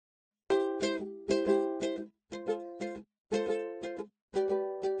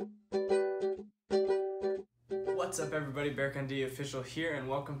What's up everybody, Bearcon official here, and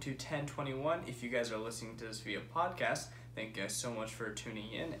welcome to 1021. If you guys are listening to this via podcast, thank you guys so much for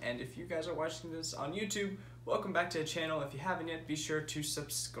tuning in, and if you guys are watching this on YouTube, welcome back to the channel. If you haven't yet, be sure to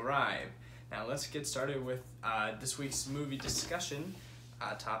subscribe. Now let's get started with this week's movie discussion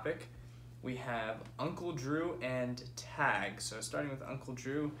topic. We have Uncle Drew and Tag. So starting with Uncle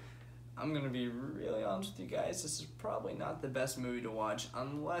Drew, I'm going to be really honest with you guys, this is probably not the best movie to watch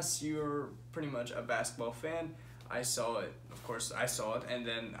unless you're pretty much a basketball fan. I saw it, of course I saw it, and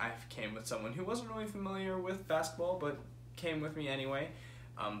then I came with someone who wasn't really familiar with basketball, but came with me anyway.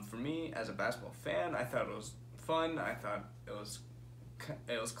 For me, as a basketball fan, I thought it was fun, I thought it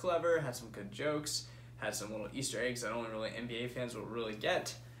was clever, had some good jokes, had some little Easter eggs that only really NBA fans will really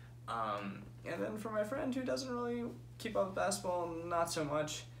get. And then for my friend who doesn't really keep up with basketball, not so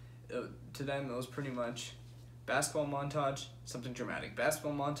much, to them it was pretty much basketball montage, something dramatic.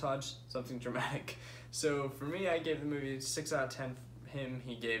 Basketball montage, something dramatic. So for me, I gave the movie 6 out of 10. For him,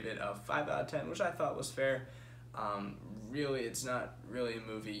 he gave it a 5 out of 10, which I thought was fair. Really, it's not really a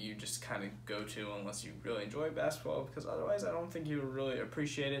movie you just kind of go to unless you really enjoy basketball, because otherwise I don't think you would really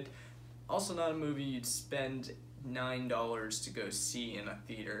appreciate it. Also not a movie you'd spend $9 to go see in a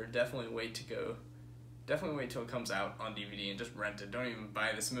theater. Definitely wait till it comes out on DVD and just rent it. Don't even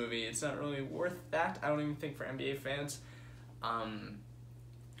buy this movie. It's not really worth that, I don't even think, for NBA fans.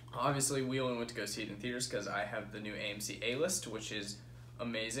 Obviously, we only went to go see it in theaters because I have the new AMC A-List, which is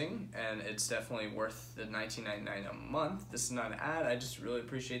amazing, and it's definitely worth the $19.99 a month. This is not an ad, I just really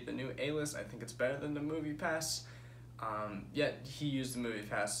appreciate the new A-List. I think it's better than the Movie Pass. Yet he used the Movie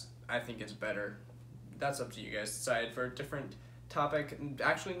Pass. I think it's better. That's up to you guys to decide. For a different topic,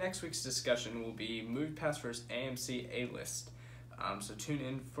 actually next week's discussion will be Movie Pass versus AMC A-List. So tune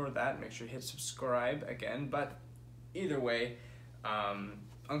in for that. Make sure you hit subscribe again. But either way,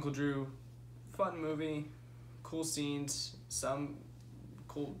 Uncle Drew, fun movie, cool scenes, some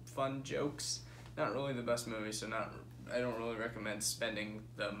cool fun jokes. Not really the best movie, so I don't really recommend spending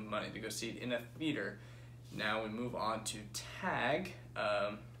the money to go see it in a theater. Now we move on to Tag.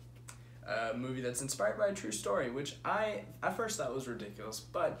 A movie that's inspired by a true story, which I at first thought was ridiculous,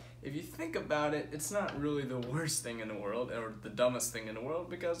 but if you think about it, it's not really the worst thing in the world or the dumbest thing in the world,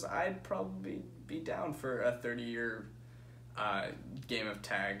 because I'd probably be down for a 30-year game of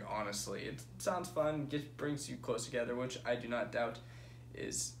tag. Honestly, it sounds fun, brings you close together, which I do not doubt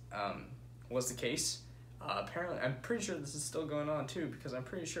was the case. Apparently, I'm pretty sure this is still going on too, because I'm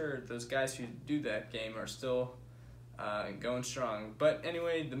pretty sure those guys who do that game are still going strong. But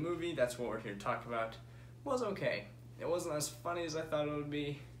anyway, the movie, that's what we're here to talk about, was okay. It wasn't as funny as I thought it would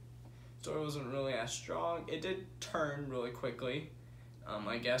be. Story wasn't really as strong. It did turn really quickly.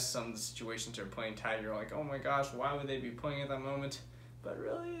 I guess some of the situations you're playing tag, you're like, oh my gosh, why would they be playing at that moment? But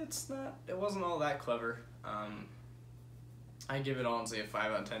really, it wasn't all that clever. I give it honestly a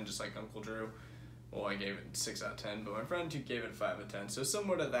 5 out of 10, just like Uncle Drew. Well, I gave it 6 out of 10, but my friend who gave it a 5 out of 10. So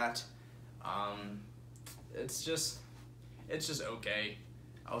similar to that, it's just okay.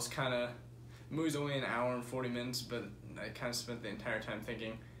 The movie's only an hour and 40 minutes, but I kind of spent the entire time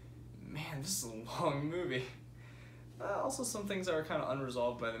thinking, man, this is a long movie. Also some things that were kind of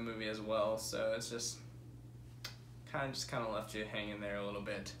unresolved by the movie as well, so it's just kind of left you hanging there a little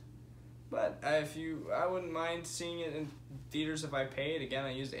bit. But I wouldn't mind seeing it in theaters if I paid. Again,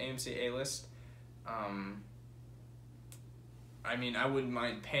 I used AMC A-List. I mean, I wouldn't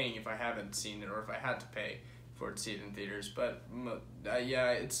mind paying if I haven't seen it, or if I had to pay for it to see it in theaters. But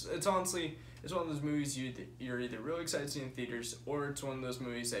yeah, it's honestly, it's one of those movies you're either really excited to see in theaters, or it's one of those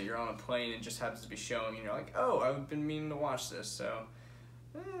movies that you're on a plane and just happens to be showing, and you're like, oh, I've been meaning to watch this. So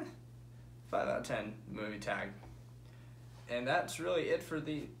 5 out of 10 movie Tag. And that's really it for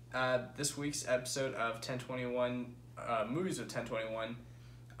the this week's episode of 1021 Movies with 1021.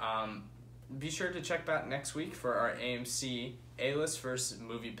 Be sure to check back next week for our AMC A-List versus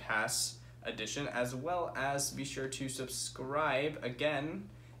Movie Pass edition, as well as be sure to subscribe again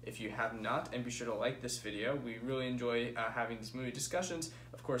if you have not, and be sure to like this video. We really enjoy having these movie discussions.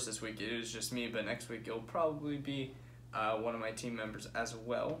 Of course, this week it is just me, but next week it'll probably be one of my team members as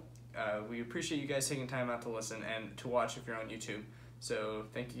well. We appreciate you guys taking time out to listen and to watch if you're on YouTube. So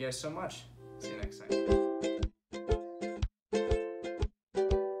thank you guys so much. See you next time.